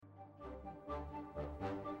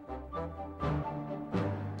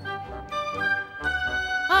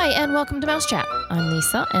Hi, and welcome to Mouse Chat. I'm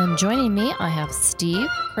Lisa, and joining me, I have Steve,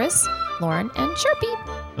 Chris, Lauren, and Sharpie.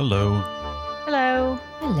 Hello. Hello.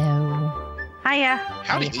 Hello. Hiya.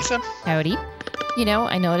 Howdy, Lisa. Howdy. You know,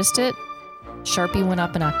 I noticed it. Sharpie went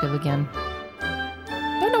up an octave again.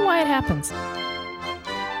 Don't know why it happens.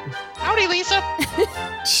 Howdy, Lisa.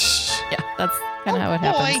 Yeah, that's kind of how it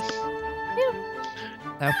happens.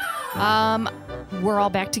 So, we're all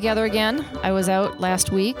back together again. I was out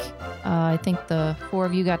last week. I think the four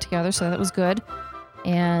of you got together, so that was good.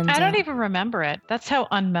 And I don't even remember it. That's how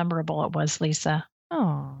unmemorable it was, Lisa.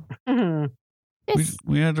 Oh,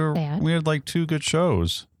 We had like two good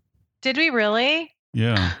shows. Did we really?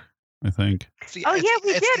 Yeah, I think. See, Oh, yeah,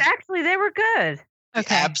 we did. Actually, they were good. The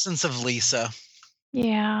absence of Lisa.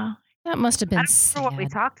 Yeah. that must have been I don't sad. remember what we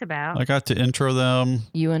talked about. I got to intro them.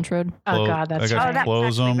 You introed. Oh, God, that's I got right. to That's close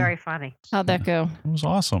actually them. very funny. How'd that go? It was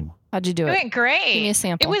awesome. How'd you do It it? went great. Give me a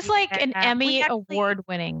sample. It was like an Emmy we actually- award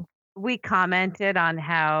winning. We commented on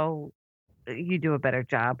how you do a better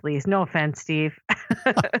job, Lise. No offense, Steve.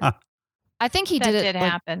 I think he That did it did like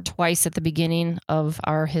happen. twice at the beginning of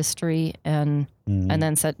our history, and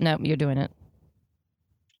then said, "No, you're doing it."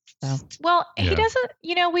 So Well, Yeah. he doesn't,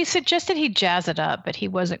 we suggested he jazz it up, but he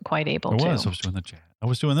wasn't quite able to. I was doing the chat. I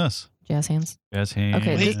was doing this. jazz hands. Jazz hands.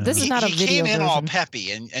 Okay, this is not a he video came in all version.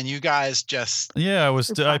 peppy, and you guys just Yeah,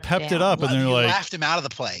 I pepped it up, and they're you like, laughed him out of the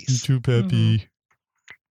 "You're place. too peppy."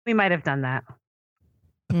 We might have done that.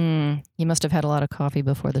 He must have had a lot of coffee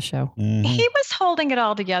before the show. Mhm. He was holding it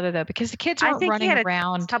all together, though, because the kids I weren't think he running had a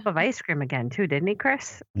around. tub of ice cream again, too, didn't he,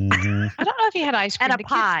 Chris? Mhm. I don't know if he had ice cream. And a The kids-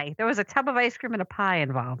 pie. There was a tub of ice cream and a pie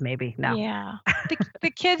involved, maybe. No. Yeah. The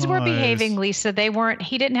kids were Nice. behaving, Lisa.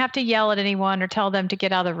 He didn't have to yell at anyone or tell them to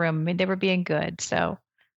get out of the room. I mean, they were being good. So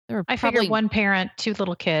They were I probably figured one parent, two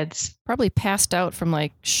little kids, probably passed out from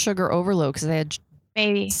like sugar overload because they had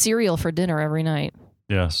maybe. cereal for dinner every night.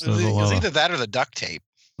 Yes, It there's was, a it was lot either that or the duct tape.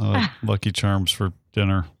 of Lucky Charms for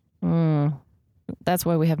dinner. That's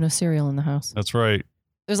why we have no cereal in the house. That's right.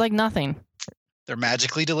 There's like nothing. They're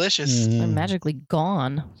magically delicious. They're Mhm. magically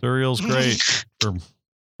gone. Cereal's great for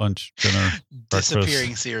lunch, dinner, breakfast.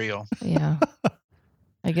 Disappearing cereal. Yeah.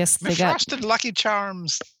 I guess they got. Frosted Lucky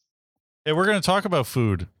Charms. Hey, we're going to talk about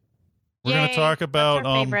food. We're going to Yay. talk That's about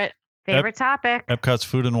our favorite. Favorite topic. Epcot's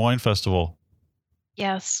Food and Wine Festival.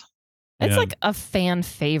 Yes, It's Yeah. like a fan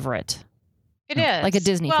favorite, it is. like a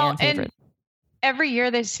Disney fan favorite. And every year,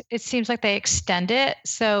 it seems like they extend it,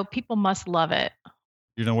 so people must love it.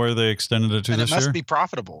 You know where they extended it to And it this must year? be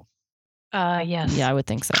profitable. Yes. Yeah, I would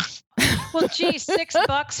think so. Well, gee,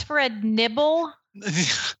 $6 for a nibble.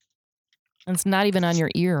 And it's not even on your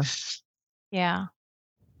ear. Yeah.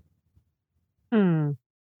 Hmm.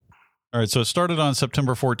 All right, so it started on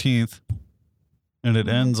September 14th, and it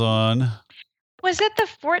ends on... Was it the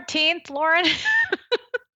 14th, Lauren?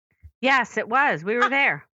 Yes, it was. We were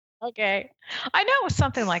there. Okay. I know it was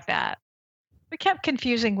something like that. We kept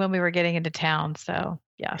confusing when we were getting into town, so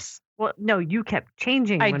yes. Well, no, you kept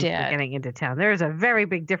changing I when we did. were getting into town. There is a very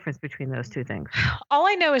big difference between those two things. All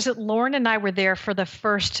I know is that Lauren and I were there for the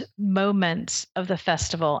first moments of the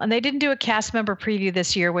festival, and they didn't do a cast member preview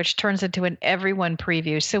this year, which turns into an everyone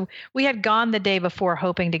preview. So we had gone the day before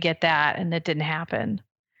hoping to get that, and it didn't happen.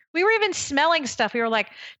 We were even smelling stuff. We were like,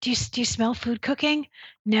 "Do you smell food cooking?"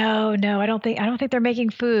 No, I don't think they're making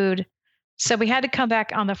food. So we had to come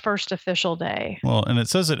back on the first official day. Well, and it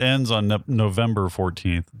says it ends on November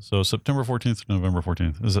 14th. So September 14th to November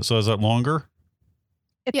 14th. Is that longer?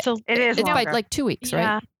 It's It is It's by longer. like 2 weeks,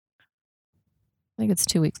 yeah. right? I think it's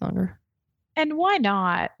 2 weeks longer. And why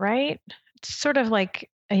not, right? It's sort of like,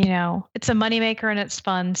 it's a moneymaker and it's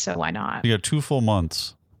fun, so why not? You got 2 full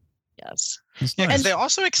months. Yes. That's Yeah, nice. 'cause they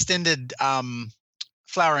also extended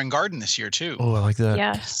Flower and Garden this year, too. Oh, I like that.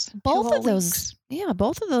 Yes. Both 2 of those, weeks. yeah,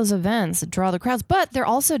 both of those events draw the crowds, but they're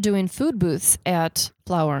also doing food booths at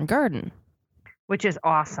Flower and Garden. Which is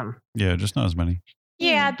awesome. Yeah, just not as many.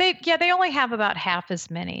 Yeah, they only have about half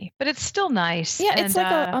as many, but it's still nice. Yeah, it's And,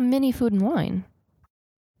 like a mini Food and Wine.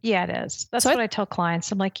 yeah, it is. That's So what I tell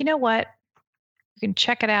clients. I'm like, you know what? You can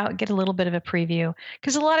check it out and get a little bit of a preview,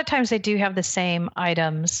 because a lot of times they do have the same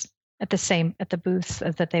items at the booths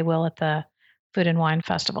as that they will at the Food and Wine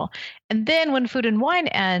Festival. And then when Food and Wine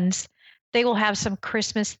ends, they will have some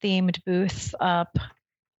Christmas themed booths up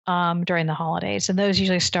during the holidays, and those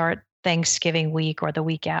usually start Thanksgiving week or the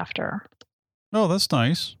week after. Oh, that's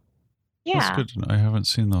nice. Yeah, That's good. I haven't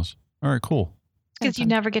seen those. All right, cool. because you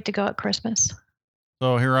never get to go at Christmas.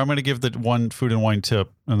 So here, I'm going to give the one food and wine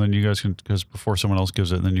tip, and then you guys can, because before someone else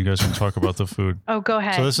gives it, and then you guys can talk about the food. Oh, go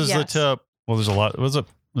ahead. So this is the Yes. tip. Well, there's a lot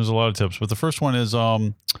of tips, but the first one is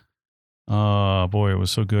Boy, it was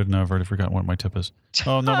so good. Now I've already forgotten what my tip is.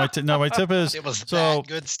 Oh no, my tip is It was so that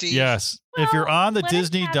good, Steve. yes. If you're on the let him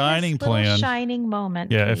Disney have dining his little plan, shining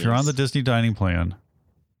moment. yeah, if you're on the please. Disney dining plan,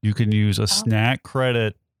 you can use a snack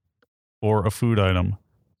credit or a food item.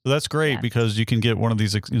 So that's great Yes. because you can get one of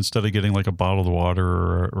these instead of getting like a bottle of water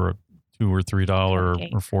or a $2 or $3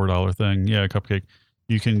 Cupcake. or $4 thing. Yeah, a cupcake.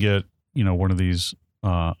 You can get one of these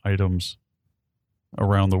items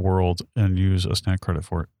around the world and use a snack credit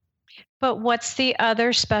for it. But what's the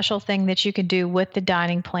other special thing that you can do with the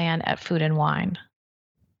dining plan at Food and Wine?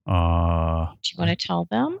 Do you want to tell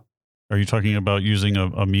them? Are you talking about using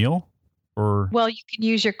a meal or? Well, you can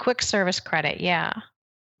use your quick service credit. Yeah.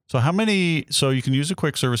 So how many? So you can use a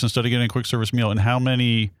quick service instead of getting a quick service meal. And how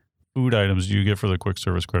many food items do you get for the quick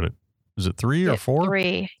service credit? Is it 3 or 4?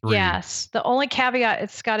 3. Yes. The only caveat,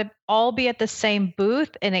 it's got to all be at the same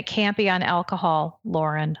booth, and it can't be on alcohol,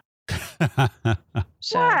 Lauren.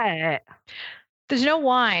 So What? there's no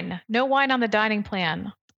wine on the dining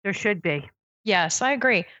plan. There should be. Yes, I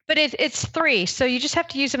agree. But it's 3, so you just have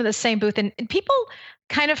to use them at the same booth. And people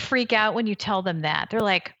kind of freak out when you tell them that. They're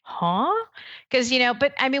like, huh? Because,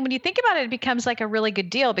 but I mean, when you think about it, it becomes like a really good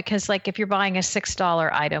deal because like if you're buying a $6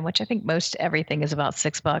 item, which I think most everything is about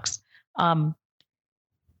 $6, so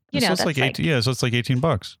it's like 18. Yeah, so it's like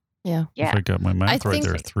 $18. Yeah. If I got my math right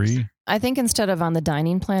there, 3. I think instead of on the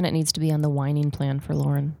dining plan, it needs to be on the whining plan for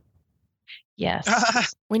Lauren. Yes.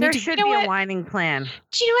 There should be a whining plan.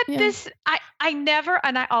 Do you know what Yeah. this? I never,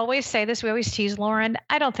 and I always say this. We always tease Lauren.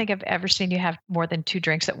 I don't think I've ever seen you have more than 2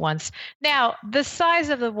 drinks at once. Now, the size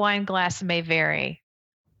of the wine glass may vary,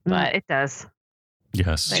 but It does.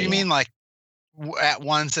 Yes. Do you mean like at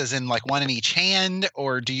once, as in like one in each hand,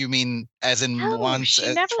 or do you mean as in No, once,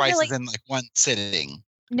 she never twice really- as in like one sitting?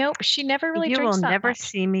 nope, she never really You drinks will that never much.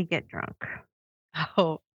 see me get drunk.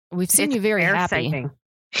 Oh, We've seen It's you very happy. exciting.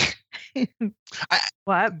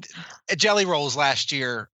 What? At Jelly Rolls last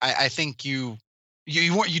year, I think you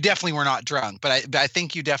definitely were not drunk, but I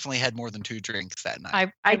think you definitely had more than 2 drinks that night.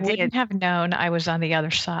 I I wouldn't did. have known I was on the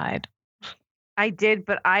other side. I did,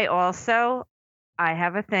 but I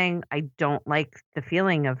have a thing. I don't like the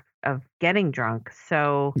feeling of getting drunk.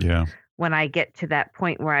 So Yeah. when I get to that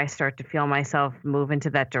point where I start to feel myself move into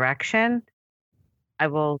that direction, I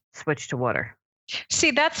will switch to water.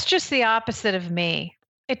 See, that's just the opposite of me.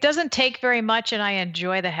 It doesn't take very much, and I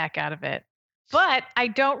enjoy the heck out of it. But I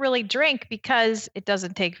don't really drink because it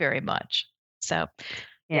doesn't take very much. So,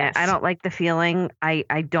 Yeah, I yes. don't like the feeling. I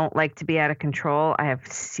don't like to be out of control. I have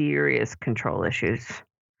serious control issues.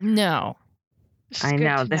 No. This is I good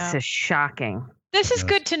know. to This is shocking. This is Yes.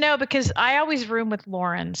 good to know because I always room with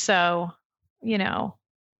Lauren. So,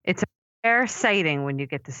 It's a rare sighting when you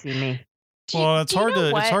get to see me. Well, it's hard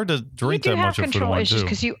to what? drink you that do much have of food and control wine issues too.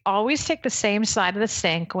 because you always take the same side of the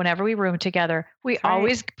sink whenever we room together. We That's right.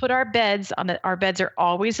 always put our beds our beds are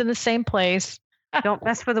always in the same place. Don't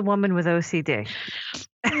mess with a woman with OCD.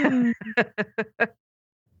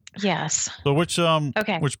 Yes. So which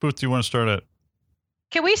Okay. which booth do you want to start at?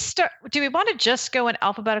 Can we start? Do we want to just go in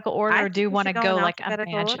alphabetical order, or do you want to go like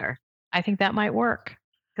alphabetical imagine? order? I think that might work.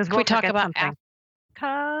 Because Can we talk about something.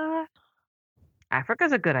 Africa?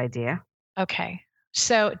 Africa's a good idea. Okay.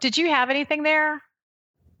 So, did you have anything there?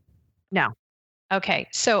 No. Okay.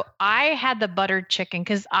 So, I had the buttered chicken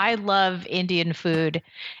because I love Indian food,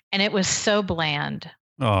 and it was so bland.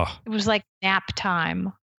 Oh, It was like nap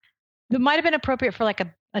time. It might have been appropriate for like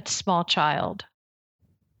a small child.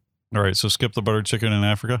 all right. So skip the buttered chicken in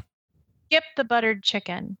Africa. Skip the buttered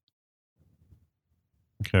chicken.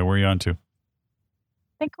 Okay, where are you on to? I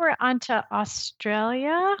think we're on to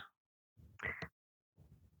Australia.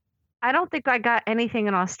 I don't think I got anything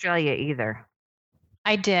in Australia either.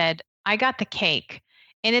 I did. I got the cake,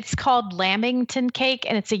 and it's called Lamington cake,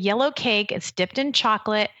 and it's a yellow cake. It's dipped in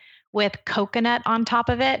chocolate with coconut on top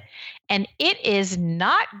of it, and it is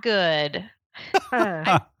not good.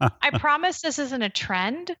 I promise this isn't a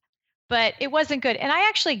trend, but it wasn't good. And I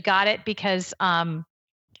actually got it because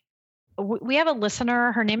we have a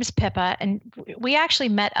listener. Her name is Pippa, and we actually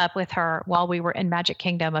met up with her while we were in Magic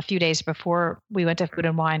Kingdom a few days before we went to Food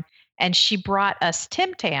and Wine, and she brought us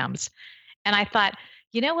Tim Tams. And I thought,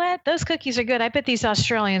 you know what? Those cookies are good. I bet these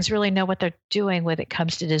Australians really know what they're doing when it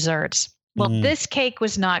comes to desserts. Well, this cake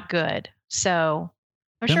was not good. So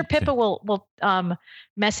I'm sure Pippa will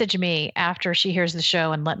message me after she hears the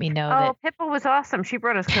show and let me know that. Oh, Pippa was awesome. She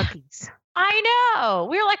brought us cookies. I know.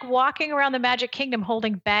 We were like walking around the Magic Kingdom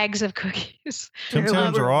holding bags of cookies. Tim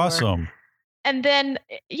Tams are awesome. And then,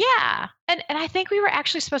 yeah. And I think we were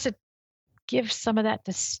actually supposed to give some of that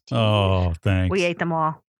to Steve. Oh, thanks. We ate them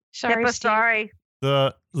all. Sorry, Pippa, Steve. sorry.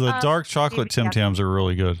 The dark chocolate Tim yeah. Tams are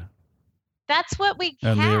really good. That's what we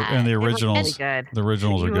And had. the They were originals. really good. The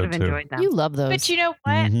originals You are would have good too. enjoyed them. You love those. But you know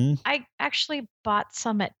what? Mhm. I actually bought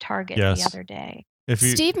some at Target Yes. the other day. If you,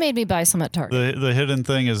 Steve made me buy some at Target. the hidden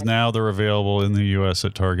thing is now they're available in the U.S.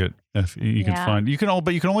 at Target. If you can Yeah. find, but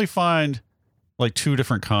you can only find like 2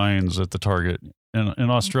 different kinds at the Target. In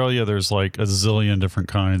Australia, there's like a zillion different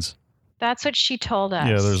kinds. That's what she told us.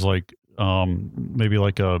 Yeah, there's like maybe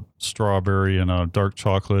like a strawberry and a dark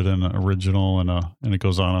chocolate and an original and it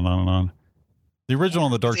goes on and on and on. The original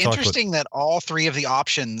and the dark It's chocolate. interesting that all 3 of the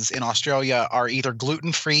options in Australia are either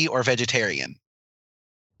gluten-free or vegetarian.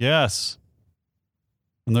 Yes.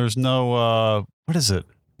 And there's no what is it?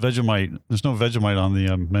 Vegemite. There's no Vegemite on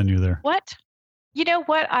the menu there. What? You know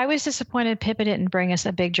what? I was disappointed Pippa didn't bring us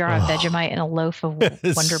a big jar of Vegemite and a loaf of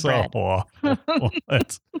It's Wonder so Bread. awful.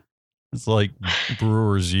 It's like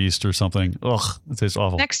brewer's yeast or something. Ugh, it tastes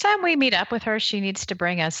awful. Next time we meet up with her, she needs to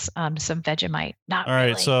bring us some Vegemite. Not All right,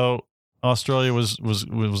 really. so Australia was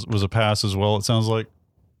a pass as well. It sounds like.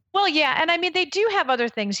 Well, yeah, and I mean they do have other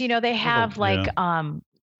things. You know, they have like yeah.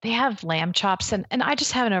 they have lamb chops, and I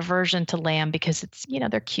just have an aversion to lamb because it's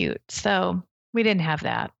they're cute. So we didn't have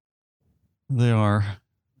that. They are.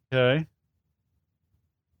 Okay.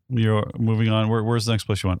 You're moving on. Where's the next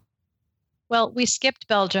place you went? Well, we skipped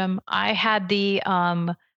Belgium. I had the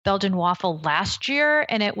Belgian waffle last year,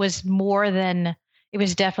 and it was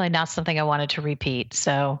definitely not something I wanted to repeat.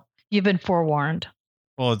 So you've been forewarned.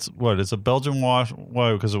 Well, it's a Belgian wash.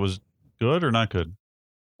 Why? Because it was good or not good?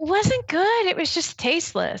 It wasn't good. It was just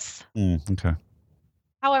tasteless. Okay.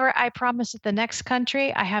 However, I promise that the next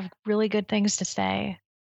country, I have really good things to say.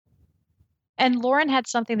 And Lauren had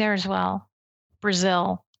something there as well.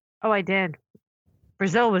 Brazil. Oh, I did.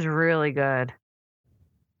 Brazil was really good.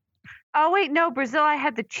 Oh, wait, no, Brazil, I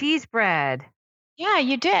had the cheese bread. Yeah,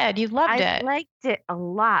 you did. You loved I it. liked it a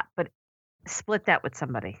lot, but split that with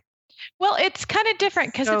somebody. Well, it's kind of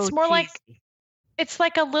different because So it's more like cheesy. it's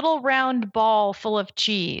like a little round ball full of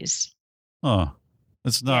cheese. Oh,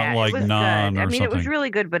 it's not Yeah, like it was naan good. or I mean, something. it was really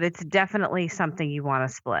good, but it's definitely something you want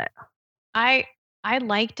to split. I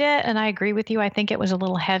liked it, and I agree with you. I think it was a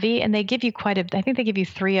little heavy, and they give you I think they give you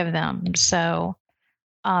 3 of them. So,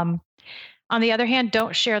 on the other hand,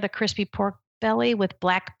 don't share the crispy pork belly with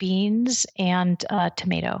black beans and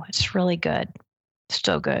tomato. It's really good.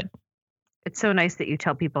 So good. It's so nice that you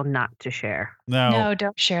tell people not to share. No,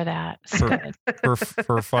 don't share that. It's good. for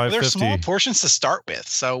They're small $5.50. portions to start with,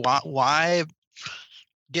 so why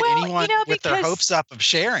get Well, anyone with their because- hopes up of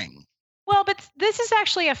sharing? Well, but this is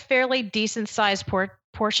actually a fairly decent sized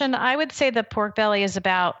portion. I would say the pork belly is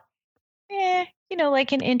about, like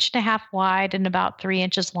 1.5 inches wide and about 3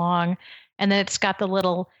 inches long. And then it's got the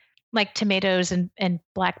little like tomatoes and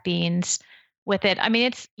black beans with it. I mean,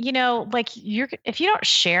 it's, like if you don't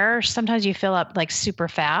share, sometimes you fill up like super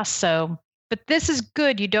fast. So, but this is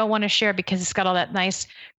good. You don't want to share because it's got all that nice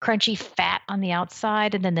crunchy fat on the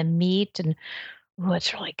outside and then the meat and,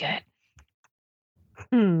 it's really good.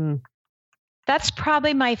 That's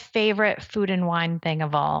probably my favorite food and wine thing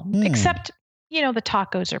of all, except, the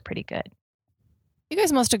tacos are pretty good. You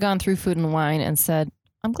guys must have gone through food and wine and said,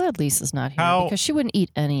 I'm glad Lisa's not here because she wouldn't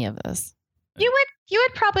eat any of this. You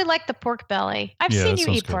would probably like the pork belly. I've Yeah, seen that you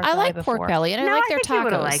sounds eat good. pork I belly like before. pork belly and No, I like I their think you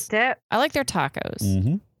would have tacos. liked it. I like their tacos.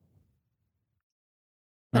 Mm-hmm.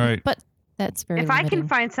 But, All right. but that's very If I limiting. can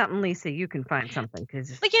find something, Lisa, you can find something.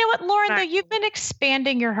 Because Like, you know what, Lauren, though, Sorry. you've been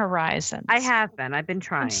expanding your horizons. I have been. I've been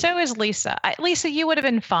trying. And so is Lisa. Lisa, you would have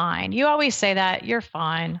been fine. You always say that. You're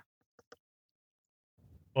fine.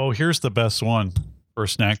 Oh, here's the best one for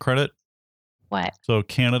snack credit. What? So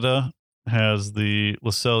Canada has the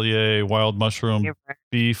Le Cellier wild mushroom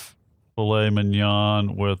beef filet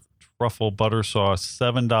mignon with truffle butter sauce,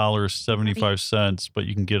 $7.75, but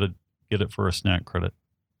you can get it for a snack credit.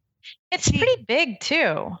 It's pretty big,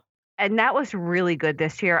 too. And that was really good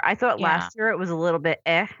this year. I thought last year it was a little bit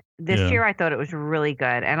This year I thought it was really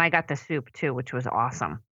good. And I got the soup too, which was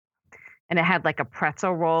awesome. And it had like a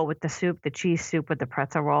pretzel roll with the soup, the cheese soup with the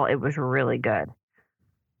pretzel roll. It was really good.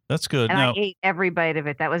 That's good. And now, I ate every bite of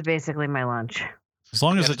it. That was basically my lunch. as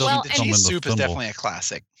long as it doesn't the come in cheese the soup is thimble. definitely a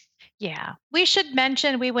classic. Yeah. We should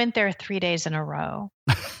mention we went there 3 days in a row.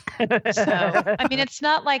 So, I mean, it's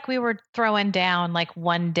not like we were throwing down like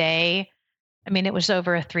one day. I mean, it was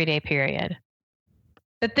over a 3-day period.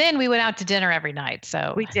 But then we went out to dinner every night.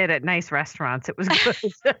 So We did at nice restaurants. It was good.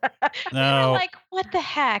 we were Now, like, what the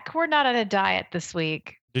heck? We're not on a diet this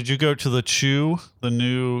week. did you go to the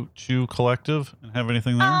new Chew Collective, and have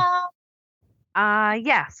anything there?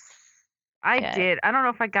 Yes, I Yeah. did. I don't know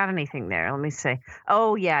if I got anything there. Let me see.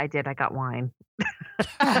 Oh, yeah, I did. I got wine.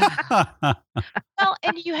 Well,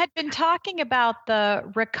 and you had been talking about the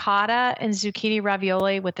ricotta and zucchini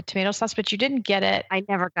ravioli with the tomato sauce, but you didn't get it. I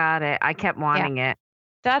never got it. I kept wanting it.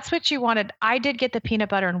 That's what you wanted. I did get the peanut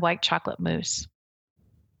butter and white chocolate mousse.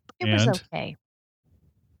 It was okay.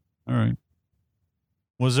 All right.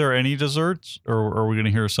 Was there any desserts, or are we going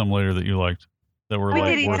to hear some later that you liked? That were we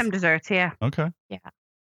did eat some desserts, yeah. Okay. Yeah.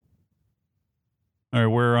 All right,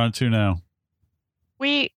 where are on to now?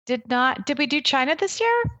 We did not. Did we do China this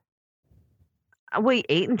year? We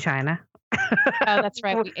ate in China. Oh, that's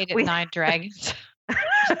right. We ate at Nine Dragons.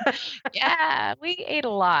 Yeah, we ate a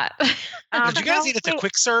lot. Did you guys eat at the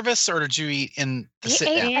quick service, or did you eat in the sit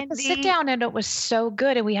down? At the sit down, and it was so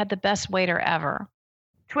good, and we had the best waiter ever.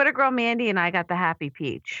 Twitter girl Mandy and I got the Happy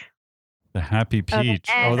Peach. The Happy Peach.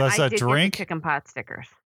 And that's I that did drink? Get the chicken pot stickers.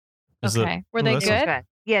 Okay. Were they good?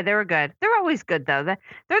 Yeah, they were good. They're always good, though. They're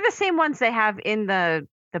the same ones they have in the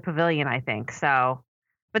pavilion, I think. So,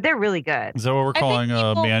 but they're really good. Is that what we're calling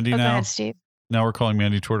Mandy now? Go ahead, Steve. Now we're calling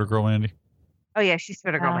Mandy Twitter girl Mandy? Oh, yeah, she's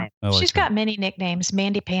Twitter girl Mandy. She's got many nicknames.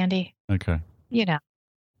 Mandy Pandy. Okay. You know.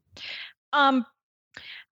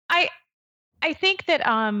 I think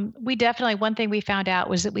that we definitely, one thing we found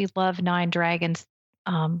out was that we love Nine Dragons,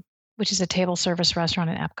 which is a table service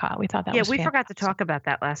restaurant in Epcot. We thought that was fantastic. Forgot to talk about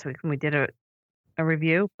that last week when we did a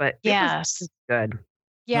review, but yes, it was good.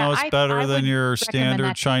 Yeah, no, it's better than your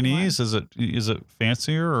standard Chinese. Is it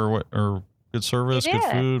fancier or what? Or good service, good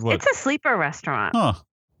food? What? It's a sleeper restaurant. Huh.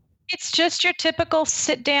 It's just your typical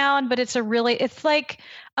sit down, but it's like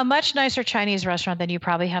a much nicer Chinese restaurant than you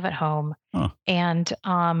probably have at home. Huh. And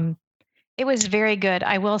it was very good.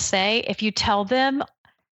 I will say, if you tell them,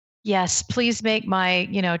 yes, please make my,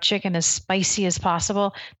 chicken as spicy as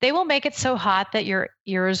possible, they will make it so hot that your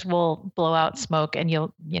ears will blow out smoke and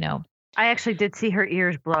you'll. I actually did see her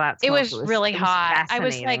ears blow out smoke. It was really hot. I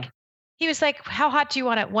was like, he was like, how hot do you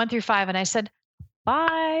want it? 1 through 5. And I said,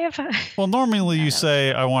 5. Well, normally you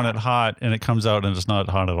say I want it hot and it comes out and it's not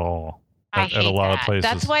hot at all at a lot of places.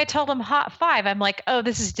 That's why I told him hot 5. I'm like, oh,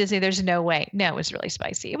 this is Disney. There's no way. No, it was really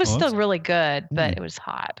spicy. It was still really good, but it was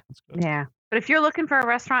hot. Yeah. But if you're looking for a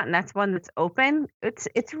restaurant and that's one that's open,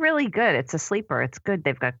 it's really good. It's a sleeper. It's good.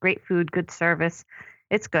 They've got great food, good service.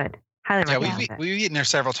 It's good. Highly recommend it. We've eaten there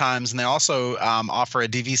several times, and they also offer a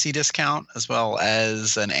DVC discount as well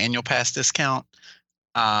as an annual pass discount.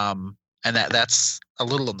 And that's a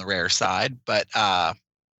little on the rare side, but the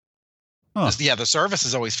service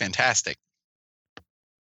is always fantastic.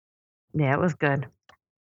 Yeah, it was good.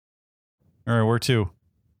 All right, where to?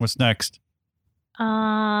 What's next?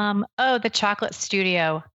 The Chocolate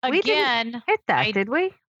Studio. Again, we didn't hit that, did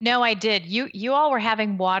we? No, I did. You all were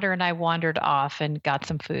having water, and I wandered off and got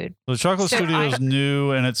some food. The Chocolate Studio is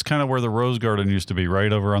new, and it's kind of where the Rose Garden used to be,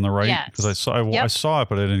 right over on the right. Yes. Because I saw it,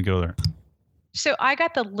 but I didn't go there. So I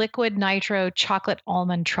got the liquid nitro chocolate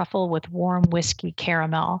almond truffle with warm whiskey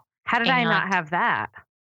caramel. How did I not have that?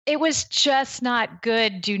 It was just not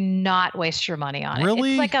good. Do not waste your money on it.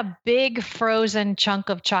 Really? It's like a big frozen chunk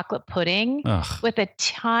of chocolate pudding with a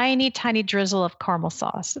tiny, tiny drizzle of caramel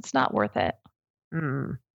sauce. It's not worth it.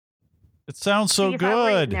 Mm. It sounds so if I were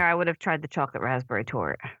good. there, I would have tried the chocolate raspberry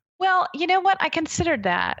torte. Well, you know what? I considered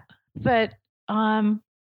that, but I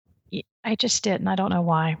just didn't. I don't know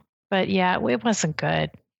why. But yeah, it wasn't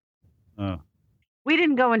good. We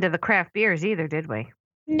didn't go into the craft beers either, did we?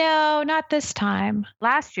 No, not this time.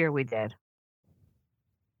 Last year we did.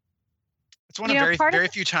 It's one of very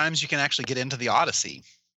few times you can actually get into the Odyssey.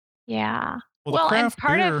 Yeah. Well, and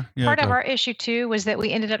part of our issue too was that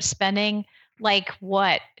we ended up spending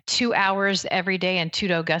 2 hours every day in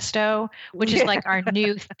Tutto Gusto, which is like our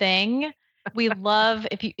new thing. We love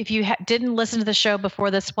if you didn't listen to the show before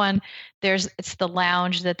this one, it's the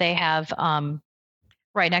lounge that they have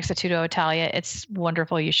right next to Tutto Italia. It's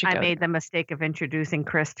wonderful. You should go. I made the mistake of introducing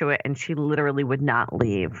Chris to it, and she literally would not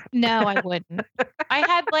leave. No, I wouldn't. I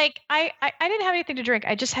had I didn't have anything to drink.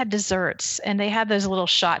 I just had desserts, and they had those little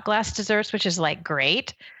shot glass desserts, which is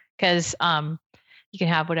great because you can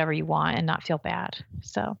have whatever you want and not feel bad.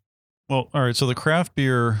 So. Well, all right. So the craft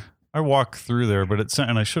beer, I walked through there,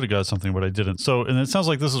 and I should have got something, but I didn't. So, and it sounds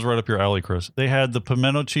like this is right up your alley, Chris. They had the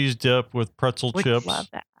pimento cheese dip with pretzel chips. Love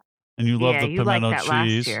that. And you love the pimento cheese.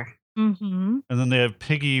 Last year. Mm-hmm. And then they have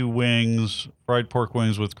piggy wings, fried pork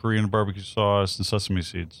wings with Korean barbecue sauce and sesame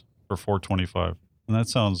seeds for $4.25. And that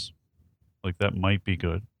sounds like that might be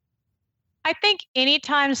good. I think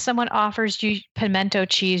anytime someone offers you pimento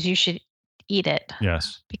cheese, you should eat it.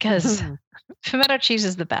 Yes. Because pimento cheese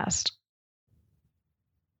is the best.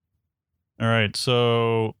 All right.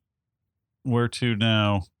 So where to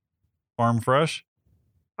now? Farm Fresh?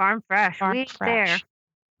 Farm Fresh. Farm we Fresh. there.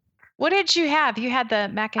 What did you have? You had the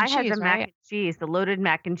mac and I cheese, had the mac right? and cheese, the loaded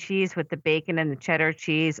mac and cheese with the bacon and the cheddar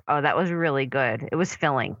cheese. Oh, that was really good. It was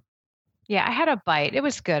filling. Yeah, I had a bite. It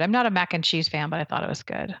was good. I'm not a mac and cheese fan, but I thought it was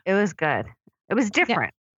good. It was good. It was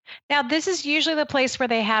different. Now, this is usually the place where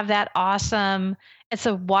they have that awesome, it's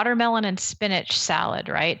a watermelon and spinach salad,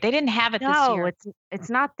 right? They didn't have it this year. No, it's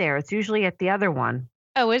not there. It's usually at the other one.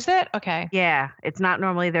 Oh, is it? Okay. Yeah, it's not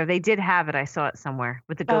normally there. They did have it. I saw it somewhere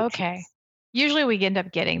with the goat cheese. Usually we end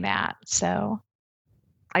up getting that. So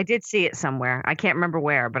I did see it somewhere. I can't remember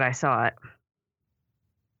where, but I saw it.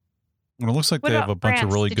 Well, it looks like what they have about a bunch France?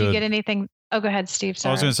 of really Did good. you get anything? Oh, go ahead, Steve.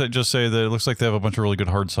 Sorry. I was going to just say that it looks like they have a bunch of really good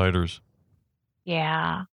hard ciders.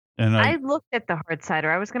 Yeah. And I looked at the hard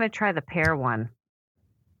cider. I was going to try the pear one,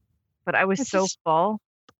 but I was full.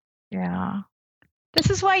 Yeah. This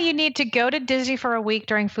is why you need to go to Disney for a week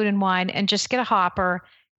during Food and Wine and just get a hopper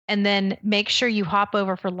and then make sure you hop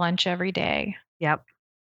over for lunch every day. Yep.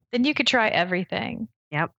 Then you could try everything.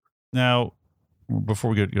 Yep. Now,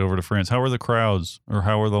 before we get over to France, how were the crowds or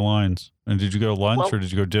how were the lines? And did you go lunch or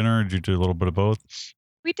did you go dinner? Or did you do a little bit of both?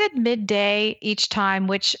 We did midday each time,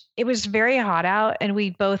 which it was very hot out. And we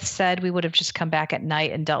both said we would have just come back at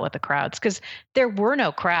night and dealt with the crowds because there were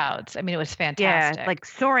no crowds. I mean, it was fantastic. Yeah, like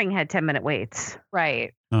Soaring had 10-minute waits.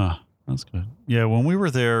 Right. Oh, that's good. Yeah, when we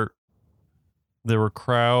were there were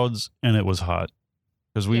crowds and it was hot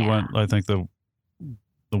because we went, I think, the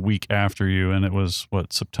week after you, and it was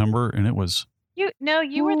September, and it was.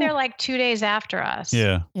 You were there like 2 days after us.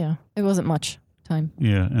 Yeah. Yeah, it wasn't much time.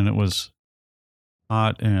 Yeah, and it was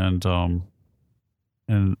hot, and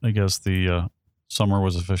I guess the summer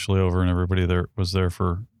was officially over, and everybody there was there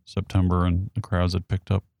for September, and the crowds had picked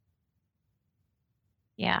up.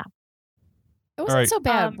 Yeah. It wasn't so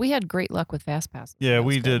bad. We had great luck with fast passes. Yeah,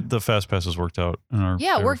 we did. The fast passes worked out in our.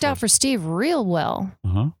 Yeah, it worked out for Steve real well.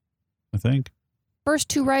 I think. First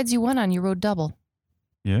 2 rides you went on, you rode double.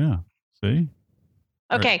 Yeah. See.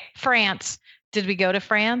 Okay, France. Did we go to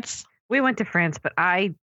France? We went to France, but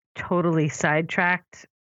I totally sidetracked.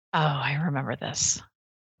 Oh, I remember this.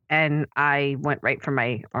 And I went right for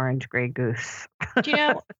my orange gray goose.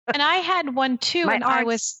 And I had one too. My and orange I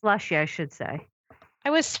was slushy, I should say. I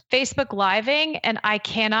was Facebook Living, and I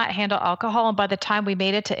cannot handle alcohol. And by the time we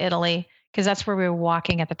made it to Italy, because that's where we were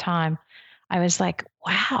walking at the time, I was like,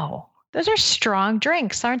 wow, those are strong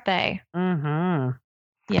drinks, aren't they? Mm-hmm.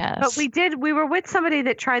 Yes. But we were with somebody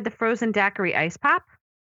that tried the frozen daiquiri ice pop.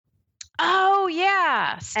 Oh,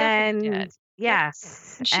 yeah. Stephanie did.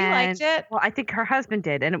 Yes. She liked it. Well, I think her husband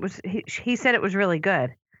did. And he said it was really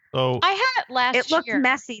good. So I had it last year. It looked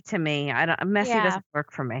messy to me. Messy doesn't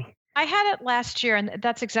work for me. I had it last year, and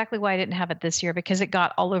that's exactly why I didn't have it this year, because it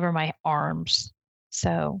got all over my arms.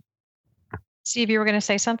 So, Steve, you were going to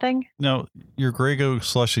say something? No, your Grey Goose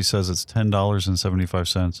slushy says it's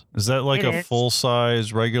 $10.75. Is that like a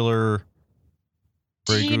full-size regular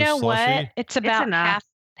Grey Goose Do you know slushy? what? It's about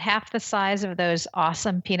half the size of those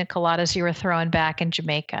awesome pina coladas you were throwing back in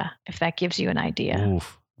Jamaica, if that gives you an idea.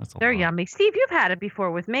 Oof. They're yummy. Steve, you've had it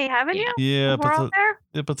before with me, haven't you? Yeah,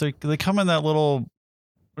 but they come in that little,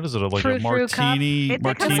 what is it, like a martini? It's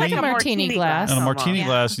like a martini glass. And a martini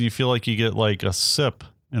glass, and you feel like you get like a sip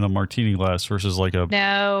in a martini glass versus like a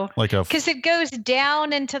because it goes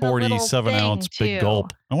down into the 47-ounce big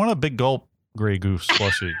gulp. I want a big gulp Grey Goose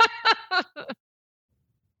slushy.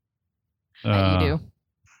 You do.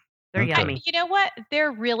 They're yummy. You know what?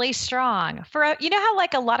 They're really strong. You know how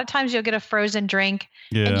like a lot of times you'll get a frozen drink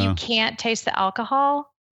and you can't taste the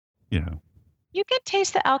alcohol? Yeah. You can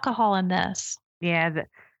taste the alcohol in this. Yeah.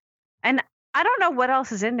 And I don't know what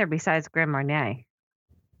else is in there besides Grand Marnier.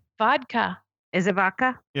 Vodka. Is it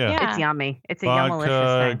vodka? Yeah. It's yummy. It's a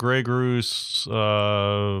vodka, thing. Grey Goose,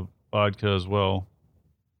 vodka as well.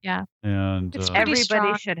 Yeah. And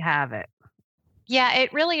everybody should have it. Yeah,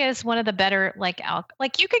 it really is one of the better, like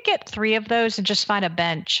you could get 3 of those and just find a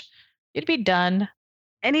bench. You'd be done.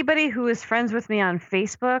 Anybody who is friends with me on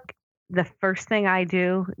Facebook, the first thing I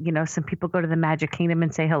do, some people go to the Magic Kingdom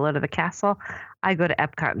and say hello to the castle. I go to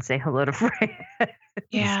Epcot and say hello to France.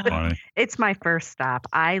 Yeah. It's my first stop.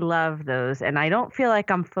 I love those. And I don't feel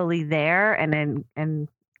like I'm fully there and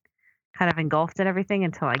kind of engulfed in everything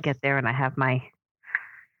until I get there and I have my...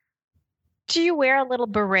 Do you wear a little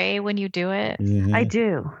beret when you do it? Mm-hmm. I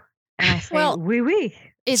do. And I say, oui, oui.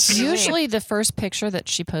 It's usually the first picture that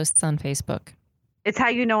she posts on Facebook. It's how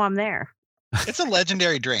you know I'm there. It's a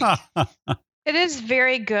legendary drink. It is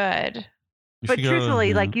very good. But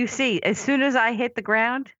truthfully, like you see, as soon as I hit the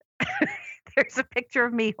ground, there's a picture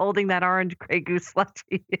of me holding that orange Grey Goose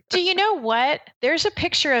slushy. Do you know what? There's a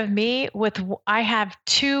picture of me I have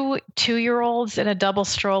 2 2-year-olds in a double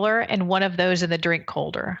stroller and one of those in the drink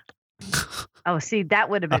holder. Oh, see, that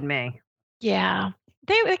would have been me. Yeah.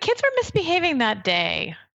 The kids were misbehaving that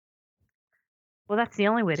day. Well, that's the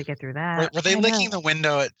only way to get through that. Were they licking the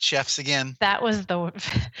window at Chef's again? That was no,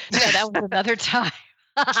 that was another time.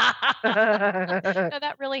 No,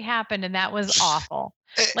 that really happened, and that was awful.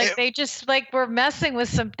 Like they just like were messing with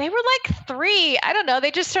some. They were like 3. I don't know.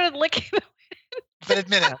 They just started licking. But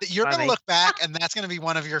admit it, you're going to look back, and that's going to be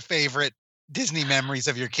one of your favorite Disney memories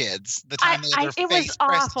of your kids. The time they had their face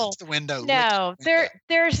pressed against the window. No,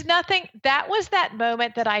 there's nothing. That was that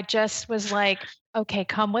moment that I just was like, okay,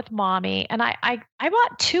 come with mommy. And I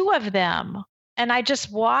bought 2 of them, and I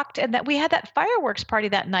just walked, and that we had that fireworks party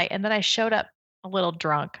that night, and then I showed up a little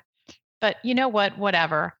drunk. But you know what?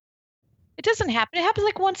 Whatever. It doesn't happen. It happens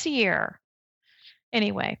like once a year.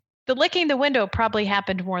 Anyway, the licking the window probably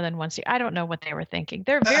happened more than once a year. I don't know what they were thinking.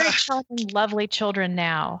 They're very charming, lovely children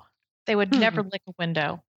now. They would never lick a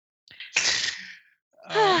window.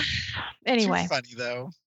 Anyway. Too funny, though.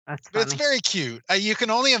 That's funny. It's very cute. You can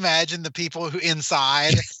only imagine the people who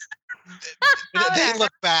inside they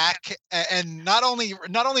look back and not only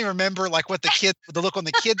remember like what the look on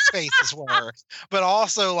the kids' faces were, but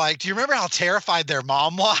also like, do you remember how terrified their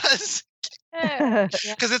mom was?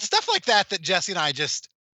 Because it's stuff like that Jesse and I just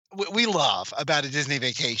we love about a Disney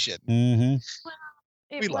vacation.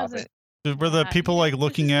 Mm-hmm. We love it. Were the people like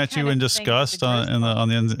looking at you in disgust on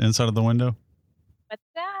the inside of the window? What's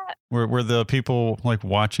that? Were the people like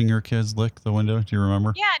watching your kids lick the window? Do you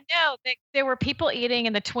remember? Yeah, no. There were people eating,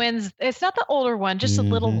 and the twins. It's not the older one, just the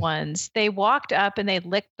little ones. They walked up and they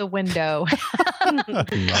licked the window. and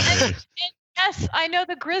yes, I know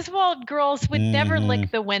the Griswold girls would never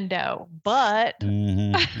lick the window, but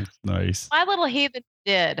nice. My little heathen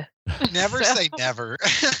did. Never say never.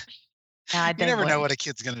 You never know what a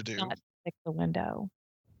kid's gonna do. Not lick the window.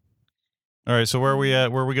 All right, so where are we at?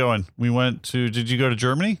 Where are we going? We went to. Did you go to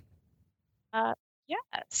Germany?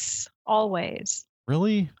 Yes, always.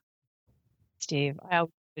 Really? Steve, I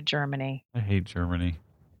went to Germany. I hate Germany.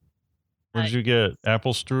 What did you get?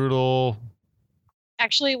 Apple strudel?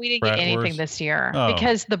 Actually, we didn't get anything this year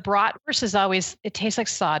because the bratwurst is always, it tastes like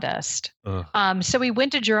sawdust. So we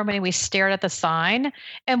went to Germany, we stared at the sign,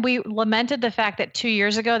 and we lamented the fact that 2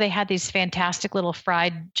 years ago they had these fantastic little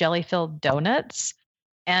fried jelly-filled donuts,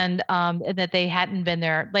 and that they hadn't been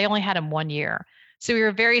there. They only had them 1 year. So we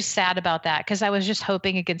were very sad about that because I was just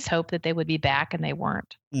hoping against hope that they would be back, and they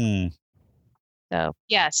weren't. So,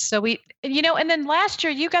 yes. So we, and then last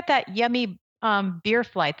year you got that yummy beer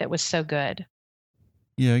flight that was so good.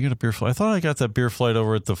 Yeah, I got a beer flight. I thought I got that beer flight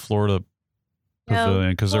over at the Florida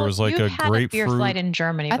Pavilion because there was like a grapefruit. Beer flight in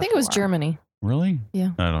Germany. I think it was Germany. Really?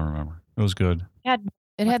 Yeah. I don't remember. It was good.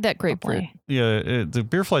 It had that grapefruit. Yeah, the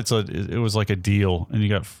beer flight's it was like a deal, and you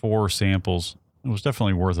got 4 samples. It was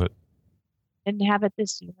definitely worth it. Didn't have it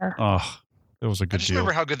this year. Oh, it was a good deal. I just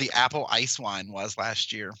remember how good the apple ice wine was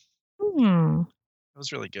last year. It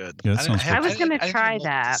was really good. Yeah, I was going to try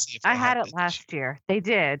that. I had it last year. They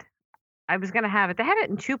did. I was going to have it. They had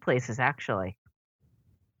it in 2 places, actually.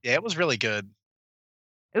 Yeah, it was really good.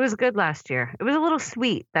 It was good last year. It was a little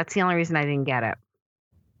sweet. That's the only reason I didn't get it.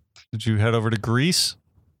 Did you head over to Greece?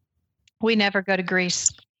 We never go to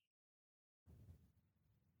Greece.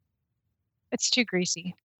 It's too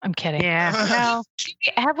greasy. I'm kidding. Yeah. No.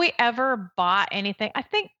 Have we ever bought anything?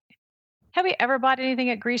 Have we ever bought anything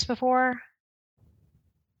at Greece before?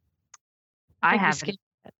 I haven't.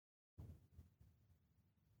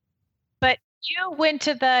 But you went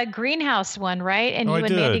to the greenhouse one, right? And you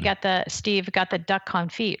and Mandy Steve got the duck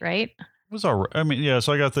confit, right? It was all right. I mean, yeah,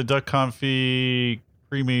 so I got the duck confit,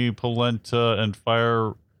 creamy polenta, and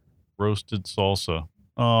fire roasted salsa.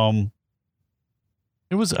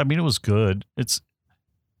 It was good.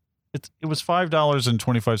 It was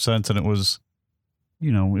 $5.25, and it was,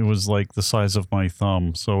 it was like the size of my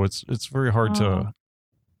thumb. So it's very hard to.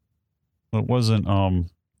 It wasn't.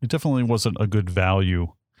 It definitely wasn't a good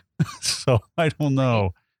value. So I don't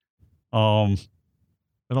know. I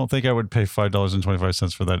don't think I would pay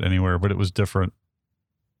 $5.25 for that anywhere, but it was different.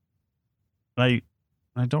 I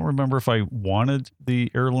don't remember if I wanted the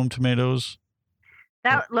heirloom tomatoes.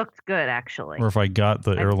 That looked good, actually. Or if I got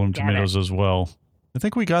the heirloom tomatoes as well. I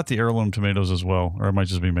think we got the heirloom tomatoes as well, or I might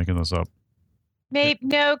just be making this up. Maybe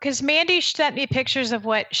no, because Mandy sent me pictures of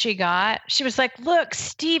what she got. She was like, "Look,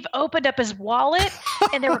 Steve opened up his wallet,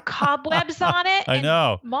 and there were cobwebs on it. I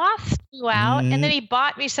know. Moths flew out, and then he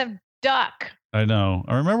bought me some duck." I know.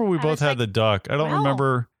 I remember we both had the duck. I don't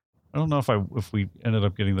remember. I don't know if we ended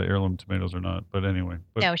up getting the heirloom tomatoes or not. But anyway.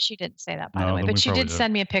 No, she didn't say that, by the way. But she did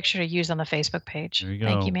send me a picture to use on the Facebook page. There you go.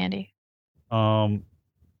 Thank you, Mandy.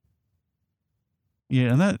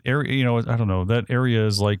 Yeah, and that area, I don't know. That area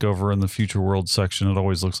is like over in the Future World section. It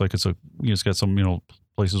always looks like it's got some,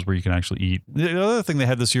 places where you can actually eat. The other thing they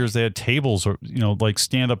had this year is they had tables, or like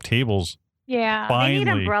stand-up tables. Yeah. Finally.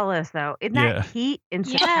 They need umbrellas, though. In that heat in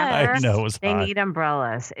September, I know, it's they hot. need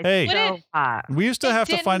umbrellas. It's so hot. We used to have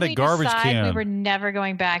to find a garbage can. We were never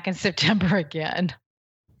going back in September again.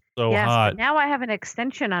 So hot. But now I have an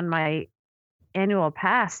extension on my annual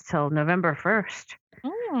pass till November 1st.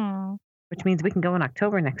 Which means we can go in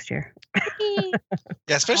October next year. Yeah,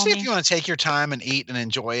 especially if you want to take your time and eat and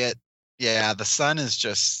enjoy it. Yeah, the sun is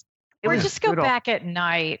just. Or just go back at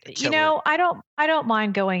night. I don't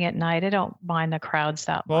mind going at night. I don't mind the crowds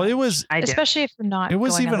that much. Well, it was, especially if you're not. It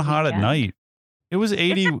was going even on hot at weekend. night. It was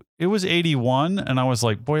 80. It was 81, and I was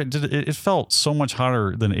like, boy, it felt so much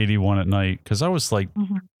hotter than 81 at night because I was like,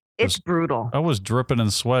 it's brutal. I was dripping in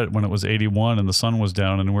sweat when it was 81 and the sun was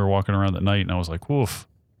down, and we were walking around at night, and I was like, woof.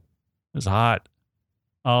 It's hot.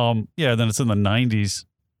 Yeah, then it's in the 90s.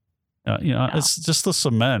 It's just the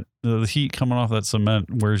cement. The heat coming off that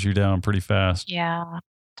cement wears you down pretty fast. Yeah.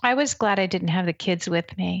 I was glad I didn't have the kids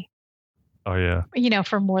with me. Oh, yeah.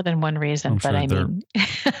 For more than one reason. Sure I mean,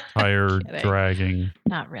 tired, dragging.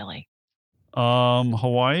 Not really.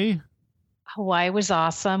 Hawaii? Hawaii was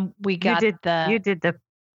awesome. We got you did the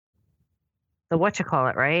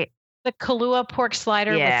whatchamacallit, right? The Kahlua pork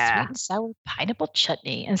slider with sweet and sour pineapple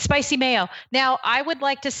chutney and spicy mayo. Now, I would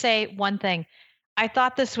like to say one thing. I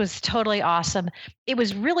thought this was totally awesome. It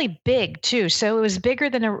was really big, too. So it was bigger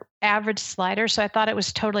than an average slider. So I thought it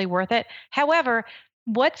was totally worth it. However,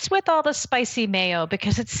 what's with all the spicy mayo?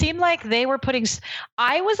 Because it seemed like they were putting.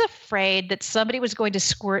 I was afraid that somebody was going to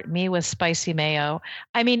squirt me with spicy mayo.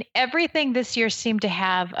 I mean, everything this year seemed to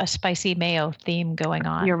have a spicy mayo theme going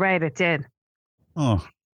on. You're right. It did. Oh.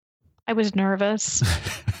 I was nervous.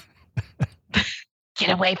 Get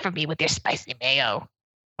away from me with your spicy mayo.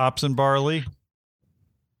 Hops and barley.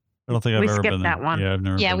 I don't think I've ever been there. that one. Yeah, I've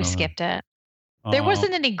never been we there. skipped it. There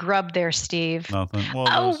wasn't any grub there, Steve. Nothing.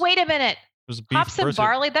 Well, wait a minute. Hops and brisket.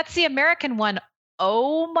 barley. That's the American one.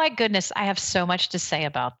 Oh my goodness. I have so much to say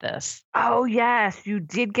about this. Oh yes, you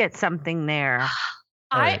did get something there.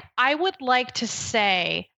 I would like to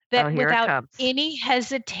say that without any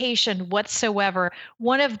hesitation whatsoever,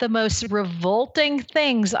 one of the most revolting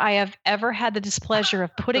things I have ever had the displeasure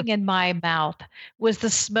of putting in my mouth was the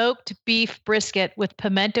smoked beef brisket with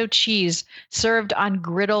pimento cheese served on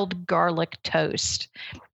griddled garlic toast.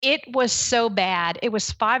 It was so bad. It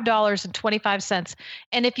was $5.25.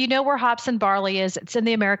 And if you know where Hops and Barley is, it's in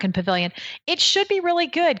the American Pavilion. It should be really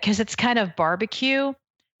good because it's kind of barbecue,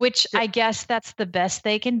 which I guess that's the best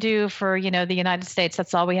they can do for, the United States.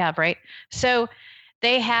 That's all we have, right? So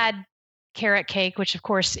they had carrot cake, which of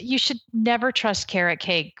course you should never trust carrot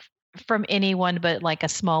cake from anyone but like a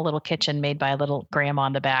small little kitchen made by a little grandma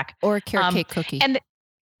on the back. Or a carrot cake cookie. And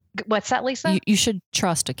what's that, Lisa? You should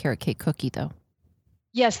trust a carrot cake cookie, though.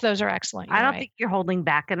 Yes, those are excellent. I don't think you're holding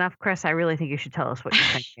back enough, Chris. I really think you should tell us what you're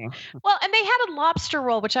thinking. Well, and they had a lobster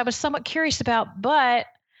roll, which I was somewhat curious about, but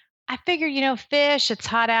I figure, fish, it's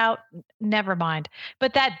hot out, never mind.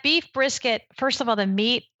 But that beef brisket, first of all, the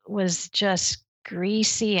meat was just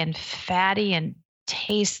greasy and fatty and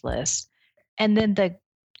tasteless. And then the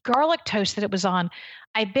garlic toast that it was on,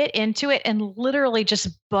 I bit into it and literally just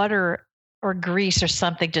butter or grease or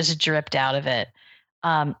something just dripped out of it.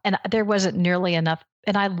 And there wasn't nearly enough.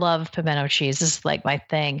 And I love pimento cheese. This is like my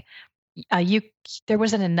thing. There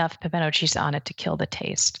wasn't enough pimento cheese on it to kill the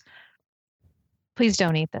taste. Please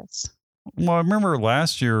don't eat this. Well, I remember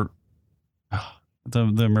last year, the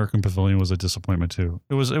American Pavilion was a disappointment too.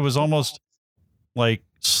 It was almost like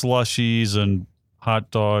slushies and hot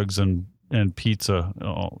dogs and pizza.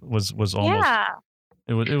 Was almost. Yeah.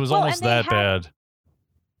 It was almost that bad.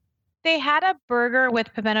 They had a burger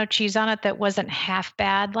with pimento cheese on it that wasn't half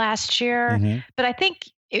bad last year, but I think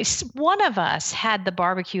one of us had the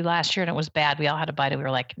barbecue last year and it was bad. We all had to bite it. We were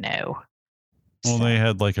like, no. Well, they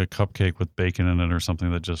had like a cupcake with bacon in it or something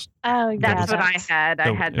that just. Oh, yeah. That's what I had.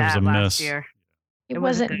 I had that last year. It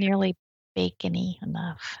wasn't nearly bacony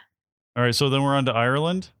enough. All right. So then we're on to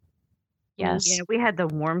Ireland. Yes. Yeah, we had the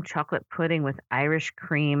warm chocolate pudding with Irish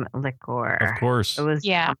cream liqueur. Of course. It was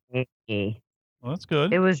yummy. Well, that's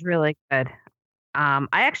good. It was really good. I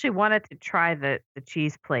actually wanted to try the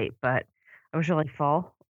cheese plate, but I was really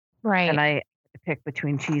full. Right. And I had to pick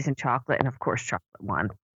between cheese and chocolate, and of course, chocolate won.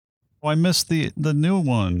 Oh, I missed the new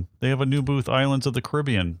one. They have a new booth, Islands of the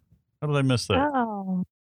Caribbean. How did I miss that? Oh.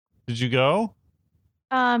 Did you go?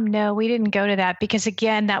 No, we didn't go to that because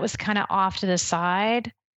again, that was kind of off to the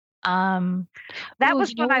side. That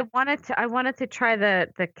was when I wanted to try the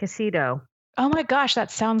quesito. Oh my gosh,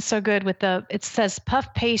 that sounds so good it says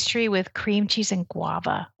puff pastry with cream cheese and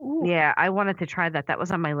guava. Ooh. Yeah, I wanted to try that. That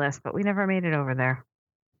was on my list, but we never made it over there.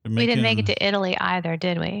 We didn't make it to Italy either,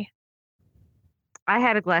 did we? I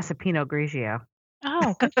had a glass of Pinot Grigio.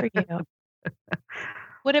 Oh, good for you.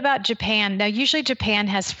 What about Japan? Now, usually Japan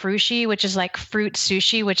has frushi, which is like fruit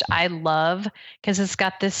sushi, which I love because it's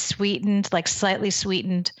got this sweetened, like slightly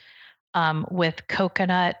sweetened with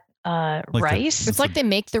coconut rice. It's like they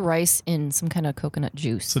make the rice in some kind of coconut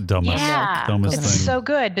juice. It's the dumbest, dumbest it's thing. so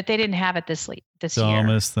good, but they didn't have it this year.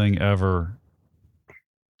 Dumbest thing ever.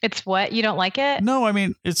 It's what? You don't like it? No, I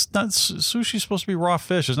mean, it's not. Sushi's supposed to be raw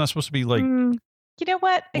fish. It's not supposed to be like. You know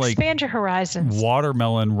what? Expand your horizons.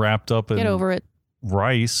 Watermelon wrapped up in. Get over it.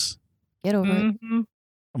 Rice. Get over it.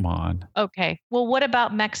 Come on. Okay. Well, what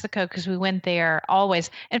about Mexico? Because we went there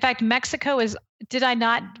always. In fact, Mexico is. Did I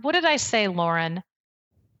not? What did I say, Lauren?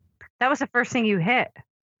 That was the first thing you hit.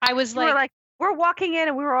 I was we're walking in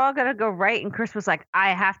and we were all going to go right. And Chris was like, I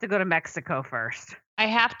have to go to Mexico first. I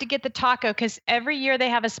have to get the taco because every year they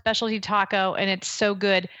have a specialty taco and it's so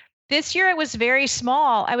good. This year it was very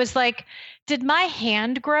small. I was like, did my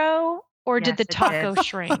hand grow or did the taco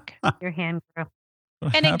shrink? Your hand grew.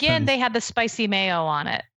 And again, they had the spicy mayo on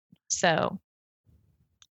it. So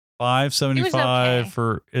 $5.75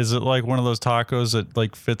 for, is it like one of those tacos that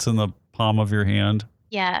like fits in the palm of your hand?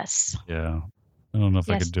 Yes. Yeah. I don't know if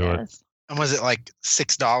I could do it. And was it like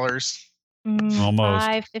 $6? Almost.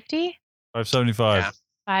 $5.50? $5.75. Yeah.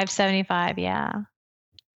 $5.75, yeah.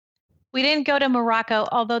 We didn't go to Morocco,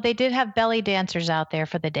 although they did have belly dancers out there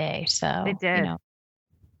for the day. So they did.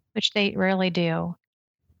 Which they rarely do.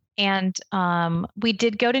 And we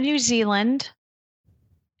did go to New Zealand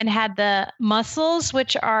and had the mussels,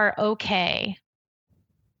 which are okay.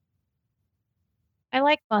 I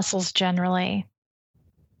like mussels generally.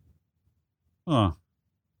 Huh.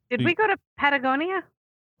 Did we go to Patagonia?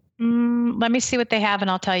 Let me see what they have,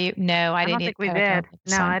 and I'll tell you. No, I didn't think we did.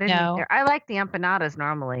 No, I didn't either. I like the empanadas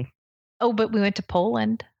normally. Oh, but we went to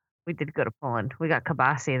Poland. We did go to Poland. We got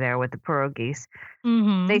kibasi there with the pierogies.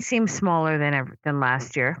 Mm-hmm. They seem smaller than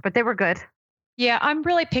last year, but they were good. Yeah, I'm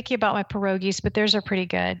really picky about my pierogies, but theirs are pretty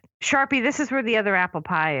good. Sharpie, this is where the other apple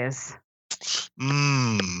pie is.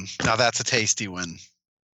 Now that's a tasty one.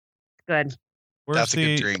 Good. That's a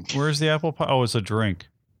good drink. Where's the apple pie? Oh, it's a drink.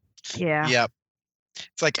 Yeah. Yep.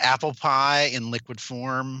 It's like apple pie in liquid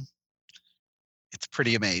form. It's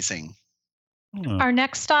pretty amazing. Our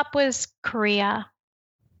next stop was Korea.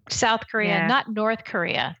 South Korea, not North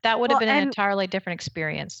Korea. That would have been an entirely different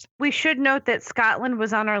experience. We should note that Scotland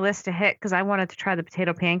was on our list to hit because I wanted to try the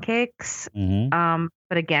potato pancakes.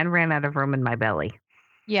 But again, ran out of room in my belly.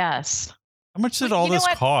 Yes. How much did all this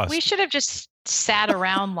cost? We should have just sat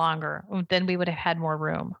around longer. Then we would have had more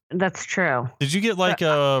room. That's true. Did you get like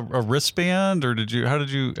a wristband, or how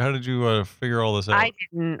did you figure all this out? I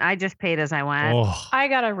didn't. I just paid as I went. Oh. I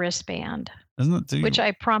got a wristband. Isn't it? Which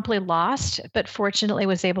I promptly lost, but fortunately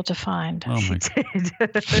was able to find. Oh my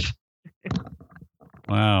God.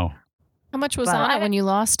 Wow. How much was on it when you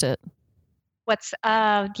lost it? What's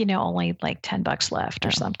only like $10 left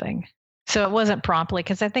or something. So it wasn't promptly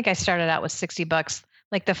because I think I started out with $60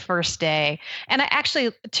 like the first day. And I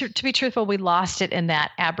actually, to be truthful, we lost it in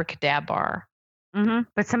that abracadabra bar. Mm-hmm.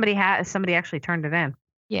 But somebody actually turned it in.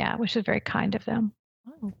 Yeah, which is very kind of them.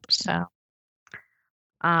 So.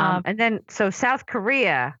 And then, so South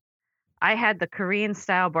Korea, I had the Korean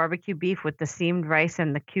style barbecue beef with the steamed rice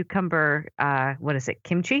and the cucumber,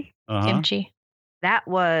 kimchi? Kimchi. That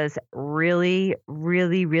was really,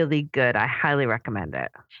 really, really good. I highly recommend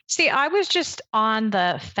it. See, I was just on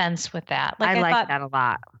the fence with that. Like I like that a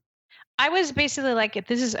lot. I was basically like,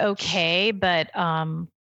 this is okay, but, and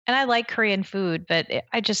I like Korean food, but it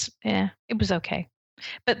was okay.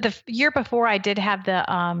 But the year before I did have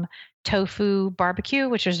the, tofu barbecue,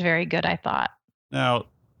 which was very good, I thought. Now,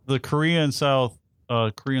 the Korean style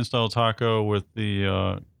taco with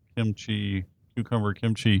the cucumber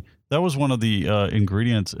kimchi, that was one of the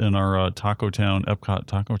ingredients in our Epcot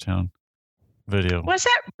Taco Town video. Was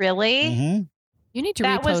that really? Mm-hmm. You need to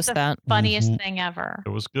repost that. Was the funniest thing ever. It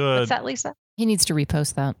was good. What's that, Lisa? He needs to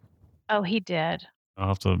repost that. Oh, he did. I'll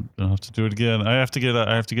have to do it again. I have to get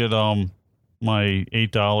my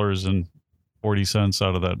 $8.40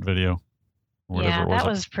 out of that video. Yeah, that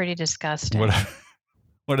was pretty disgusting.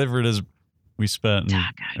 Whatever it is we spent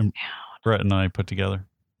and Brett and I put together.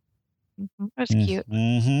 Mm-hmm. It was cute.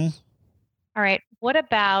 Mm-hmm. All right. What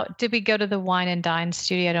about, did we go to the Wine and Dine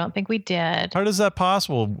studio? I don't think we did. How is that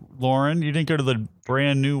possible, Lauren? You didn't go to the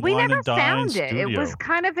brand new Wine and Dine studio. We never found it. It was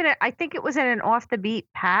kind of I think it was in an off the beat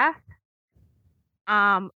path.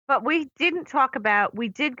 But we didn't talk about. We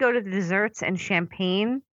did go to the desserts and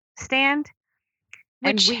champagne stand,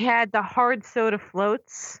 and we had the hard soda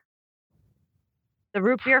floats, the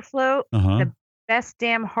root beer float. The best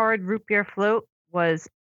damn hard root beer float was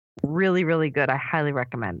really, really good. I highly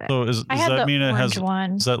recommend it. So does that mean it has?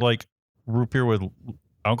 Is that like root beer with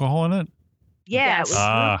alcohol in it? Yeah, it was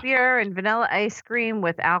root beer and vanilla ice cream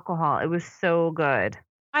with alcohol. It was so good.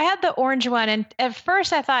 I had the orange one, and at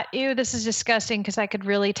first I thought, ew, this is disgusting because I could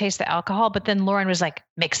really taste the alcohol. But then Lauren was like,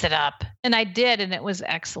 mix it up. And I did, and it was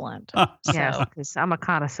excellent. Yeah, because I'm a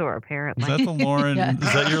connoisseur, apparently. Is that the Lauren?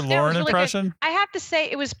 Is that your Lauren really impression? Good. I have to say,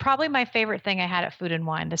 it was probably my favorite thing I had at Food and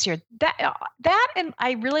Wine this year. That and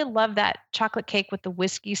I really love that chocolate cake with the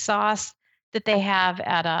whiskey sauce that they have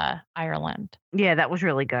at Ireland. Yeah, that was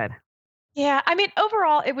really good. Yeah, I mean,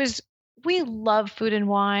 overall, we love Food and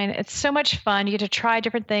Wine. It's so much fun. You get to try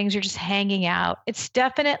different things. You're just hanging out. It's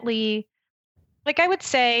definitely, like I would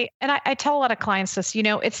say, and I tell a lot of clients this,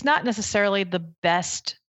 it's not necessarily the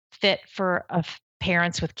best fit for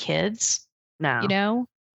parents with kids. No.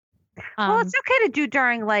 Well, it's okay to do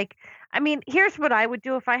during here's what I would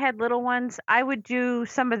do if I had little ones. I would do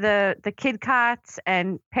some of the kid cots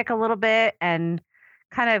and pick a little bit and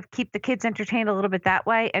kind of keep the kids entertained a little bit that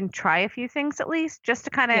way and try a few things at least just to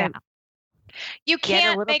kind of you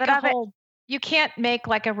can't you can't make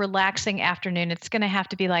like a relaxing afternoon. It's going to have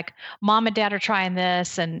to be like mom and dad are trying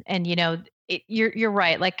this and you're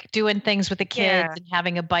right, like doing things with the kids and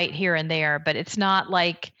having a bite here and there, but it's not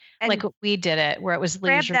like what we did it where it was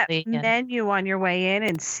leisurely. Grab that menu on your way in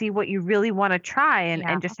and see what you really want to try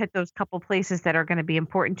and just hit those couple places that are going to be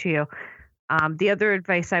important to you. The other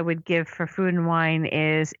advice I would give for Food and Wine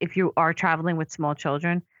is if you are traveling with small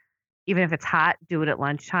children, even if it's hot, do it at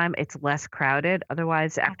lunchtime. It's less crowded.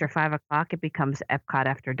 Otherwise, after 5 o'clock, it becomes Epcot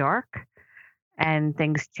after dark and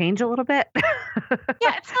things change a little bit.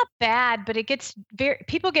 Yeah, it's not bad, but it gets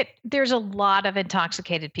there's a lot of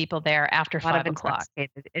intoxicated people there after 5 o'clock. And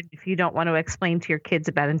if you don't want to explain to your kids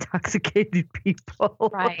about intoxicated people.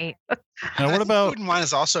 Right. Now, what about Food and Wine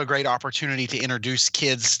is also a great opportunity to introduce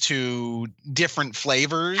kids to different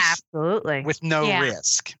flavors. Absolutely. With no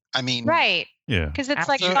risk. I mean, right. Yeah. Because it's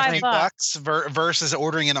like $5 versus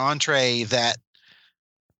ordering an entree that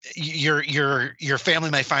your family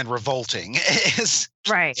may find revolting.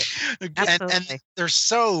 Right. And there's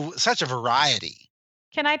such a variety.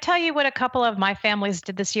 Can I tell you what a couple of my families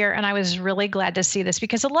did this year? And I was really glad to see this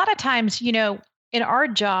because a lot of times, in our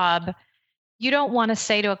job, you don't want to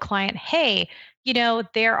say to a client, hey,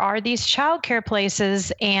 there are these childcare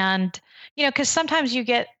places and, because sometimes you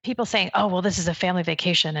get people saying, oh, well, this is a family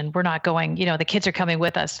vacation and we're not going, the kids are coming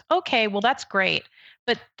with us. Okay, well, that's great.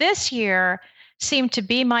 But this year seemed to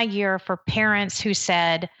be my year for parents who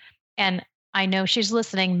said, and I know she's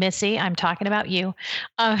listening, Missy, I'm talking about you,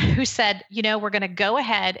 who said, we're going to go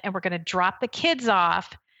ahead and we're going to drop the kids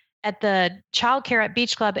off at the childcare at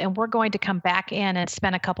Beach Club, and we're going to come back in and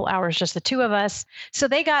spend a couple hours, just the two of us. So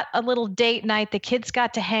they got a little date night. The kids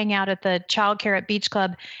got to hang out at the childcare at Beach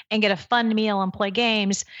Club and get a fun meal and play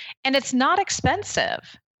games. And it's not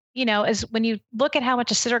expensive, as when you look at how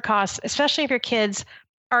much a sitter costs, especially if your kids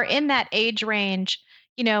are in that age range,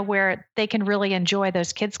 where they can really enjoy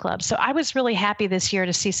those kids clubs. So I was really happy this year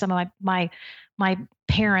to see some of my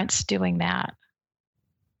parents doing that.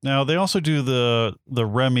 Now they also do the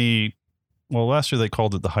Remy. Well, last year they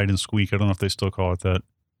called it the hide and squeak. I don't know if they still call it that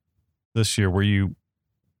this year, where you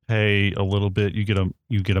pay a little bit, you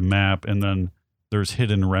get a map, and then there's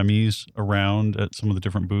hidden Remy's around at some of the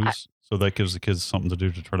different booths. So that gives the kids something to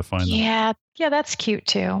do to try to find them. Yeah, that's cute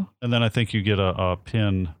too. And then I think you get a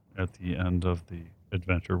pin at the end of the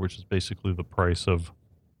adventure, which is basically the price of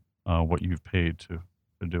what you've paid to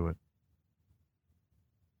do it.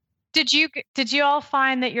 Did you all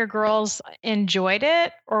find that your girls enjoyed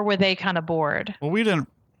it, or were they kind of bored? Well, we didn't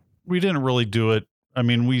really do it. I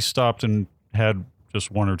mean, we stopped and had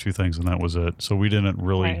just one or two things, and that was it. So we didn't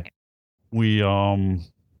really. Right.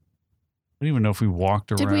 I don't even know if we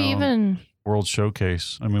walked around. Did we even World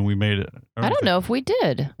Showcase? I mean, we made it. I don't know if we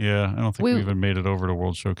did. Yeah, I don't think we even made it over to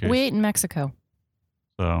World Showcase. We ate in Mexico.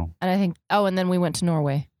 So. And I think. Oh, and then we went to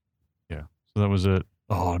Norway. Yeah. So that was it.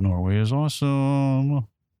 Oh, Norway is awesome.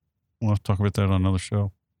 We'll have to talk about that on another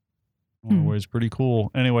show. Norway's pretty cool.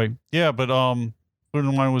 Anyway, yeah, but Food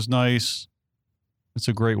and Wine was nice. It's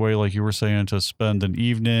a great way, like you were saying, to spend an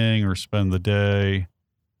evening or spend the day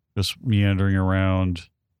just meandering around.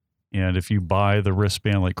 And if you buy the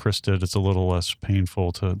wristband like Chris did, it's a little less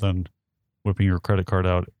painful than whipping your credit card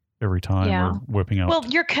out every time or whipping out. Well,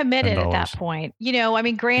 you're committed $10. At that point.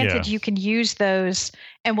 Granted, you can use those.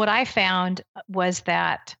 And what I found was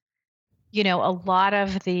that a lot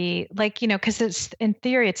of the, because it's, in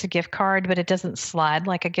theory, it's a gift card, but it doesn't slide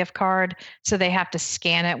like a gift card. So they have to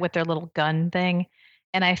scan it with their little gun thing.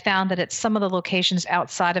 And I found that at some of the locations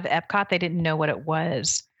outside of Epcot, they didn't know what it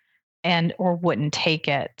was or wouldn't take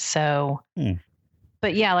it. So,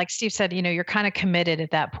 but yeah, like Steve said, you're kind of committed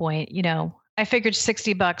at that point. I figured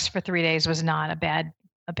 $60 for 3 days was not a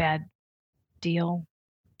bad deal.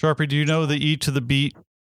 Sharpie, do you know the Eat to the Beat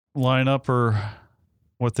lineup or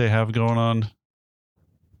what they have going on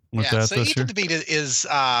with that so this Eat year? to the Beat is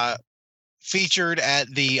featured at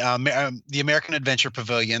the American Adventure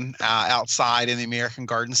Pavilion outside in the American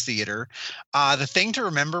Gardens Theater. The thing to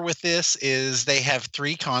remember with this is they have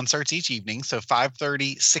 3 concerts each evening, so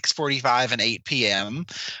 5:30, 6:45, and 8 p.m.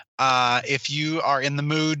 If you are in the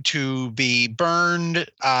mood to be burned,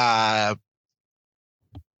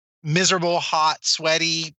 miserable, hot,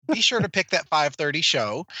 sweaty, be sure to pick that 5:30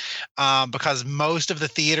 show because most of the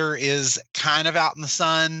theater is kind of out in the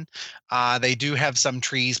sun. They do have some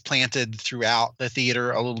trees planted throughout the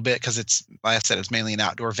theater a little bit because it's, like I said, it's mainly an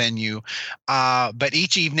outdoor venue. But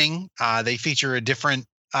each evening they feature a different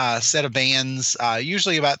set of bands.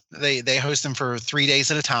 Usually they host them for 3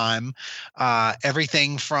 days at a time.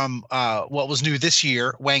 Everything from what was new this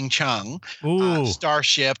year, Wang Chung,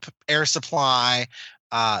 Starship, Air Supply,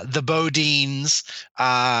 the Bodines,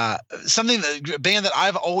 a band that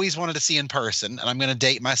I've always wanted to see in person, and I'm going to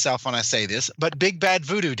date myself when I say this, but Big Bad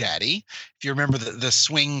Voodoo Daddy, if you remember the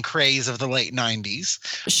swing craze of the late 90s.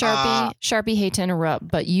 Sharpie, hate to interrupt,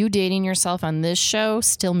 but you dating yourself on this show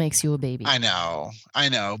still makes you a baby. I know,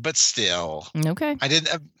 but still. Okay. I didn't.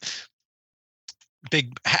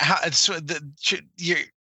 Your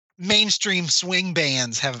mainstream swing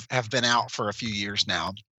bands have been out for a few years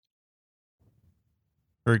now.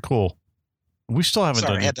 Very cool. We still haven't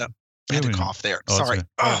done it. I had to cough there. Sorry.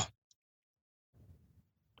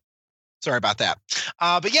 Sorry about that.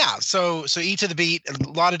 But yeah, so Eat to the Beat, a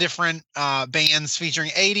lot of different bands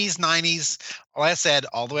featuring 80s, 90s, like I said,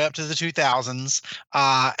 all the way up to the 2000s.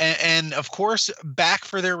 And of course, back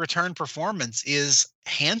for their return performance is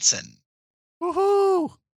Hanson.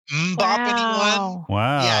 Woohoo! Bop anyone?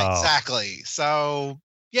 Wow. Yeah, exactly. So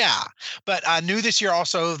yeah, but new this year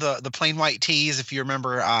also the Plain White Tees, if you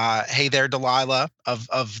remember, Hey There Delilah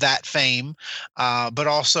of that fame, but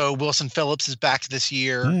also Wilson Phillips is back this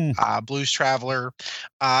year, Blues Traveler,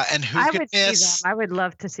 and who could miss? See them. I would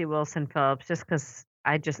love to see Wilson Phillips just because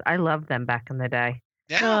I loved them back in the day.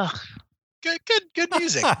 Yeah, good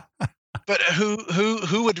music. But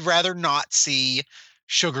who would rather not see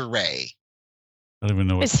Sugar Ray? I don't even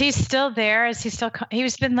know. Is he still there? Is he still?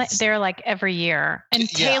 He's been there like every year. And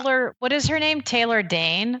Taylor, what is her name? Taylor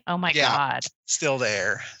Dane. Oh my God, still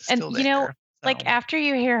there. Like after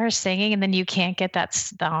you hear her singing, and then you can't get that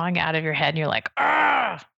song out of your head, and you're like,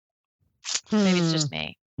 ah. Maybe it's just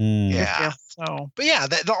me. Yeah. So, but yeah,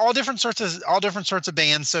 all different sorts of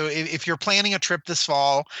bands. So if you're planning a trip this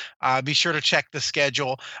fall, be sure to check the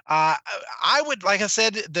schedule. I would, like I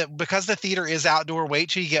said, that because the theater is outdoor,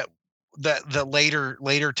 wait till you get the later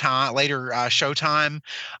show time,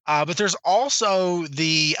 but there's also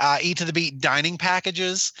the Eat to the Beat dining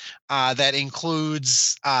packages that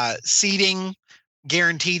includes seating,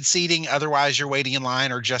 guaranteed seating, otherwise you're waiting in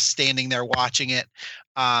line or just standing there watching it.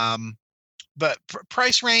 But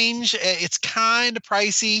price range, it's kind of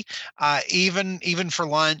pricey, even for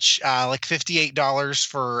lunch, like $58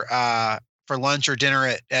 for lunch or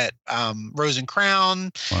dinner at Rose and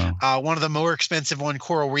Crown. Wow. One of the more expensive one,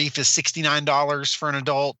 Coral Reef, is $69 for an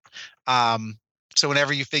adult. So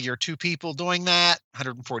whenever you figure 2 people doing that,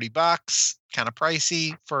 $140, kind of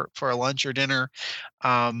pricey for a lunch or dinner.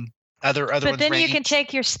 Other but ones then range. You can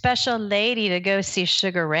take your special lady to go see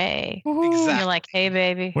Sugar Ray. Exactly. You're like, hey,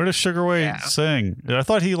 baby. Where does Sugar Ray sing? I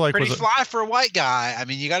thought he pretty fly for a white guy. I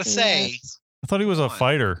mean, you got to say. I thought he was a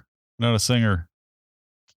fighter, not a singer.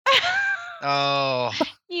 Oh.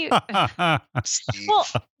 Well,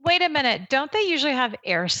 wait a minute. Don't they usually have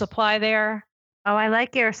Air Supply there? Oh, I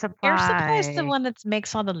like Air Supply. Air Supply is the one that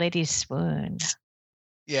makes all the ladies swoon.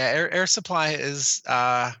 Yeah, Air Supply was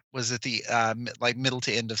at the like middle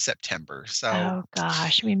to end of September. So oh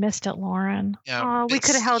gosh, we missed it, Lauren. Yeah, we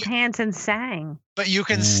could have held hands and sang. But you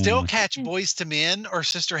can still catch Boys to Men or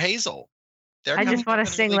Sister Hazel. I just want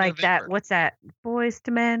to sing like that. What's that? Boys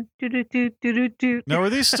to Men. Do do do do do do. Now, are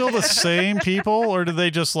these still the same people, or do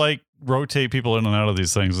they just like rotate people in and out of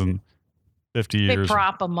these things in 50 years? They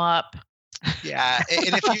prop them up. Yeah,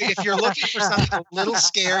 and if you're looking for something a little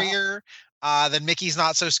scarier than Mickey's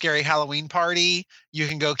Not So Scary Halloween Party, you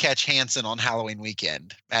can go catch Hanson on Halloween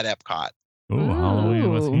weekend at Epcot. Oh,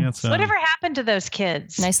 Halloween with Hanson. Whatever happened to those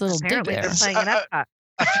kids? Nice little dig there. They're playing at Epcot.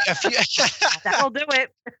 a few, That'll do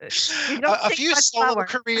it. a few solo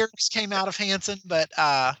careers came out of Hanson, but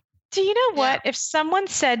do you know what? If someone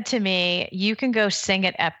said to me, "You can go sing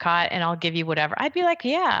at Epcot, and I'll give you whatever," I'd be like,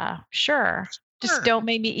 "Yeah, sure. Just don't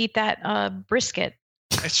make me eat that brisket."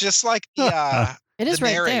 It's just like the it is the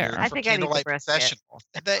right there. I think I need the brisket. Processional.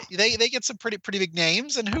 They get some pretty big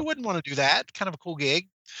names, and who wouldn't want to do that? Kind of a cool gig.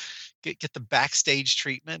 Get the backstage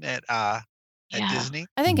treatment at Disney.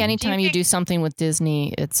 I think anytime you do something with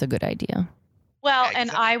Disney, it's a good idea. Well, and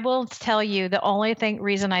I will tell you, the only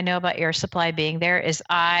reason I know about Air Supply being there is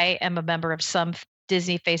I am a member of some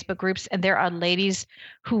Disney Facebook groups, and there are ladies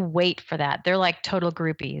who wait for that. They're like total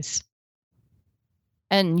groupies.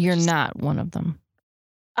 And you're not one of them.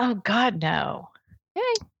 Oh God, no.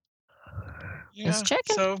 Hey. Just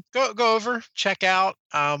checking. So go over, check out.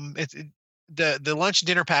 The lunch and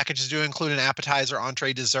dinner packages do include an appetizer,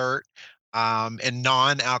 entree, dessert, and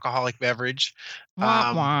non-alcoholic beverage.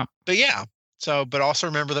 Womp womp. But yeah. So, but also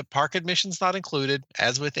remember that park admission's not included,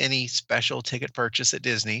 as with any special ticket purchase at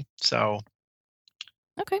Disney. So.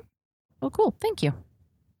 Okay. Well, cool. Thank you.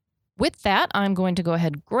 With that, I'm going to go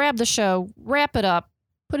ahead, grab the show, wrap it up,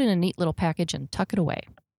 put it in a neat little package, and tuck it away.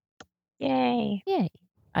 Yay. Yay.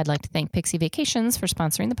 I'd like to thank Pixie Vacations for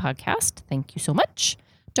sponsoring the podcast. Thank you so much.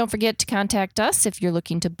 Don't forget to contact us if you're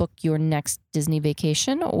looking to book your next Disney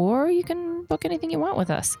vacation, or you can book anything you want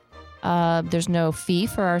with us. There's no fee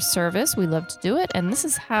for our service. We love to do it, and this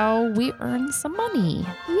is how we earn some money.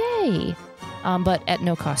 Yay! But at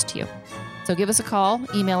no cost to you. So give us a call,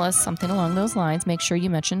 email us, something along those lines. Make sure you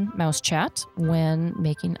mention Mouse Chat when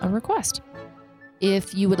making a request.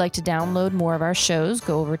 If you would like to download more of our shows,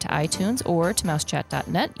 go over to iTunes or to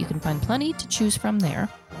mousechat.net. You can find plenty to choose from there.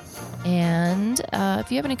 And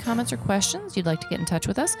if you have any comments or questions you'd like to get in touch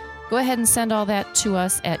with us, go ahead and send all that to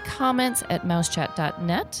us at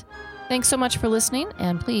comments@mousechat.net. Thanks so much for listening,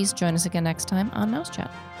 and please join us again next time on Mouse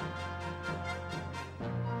Chat.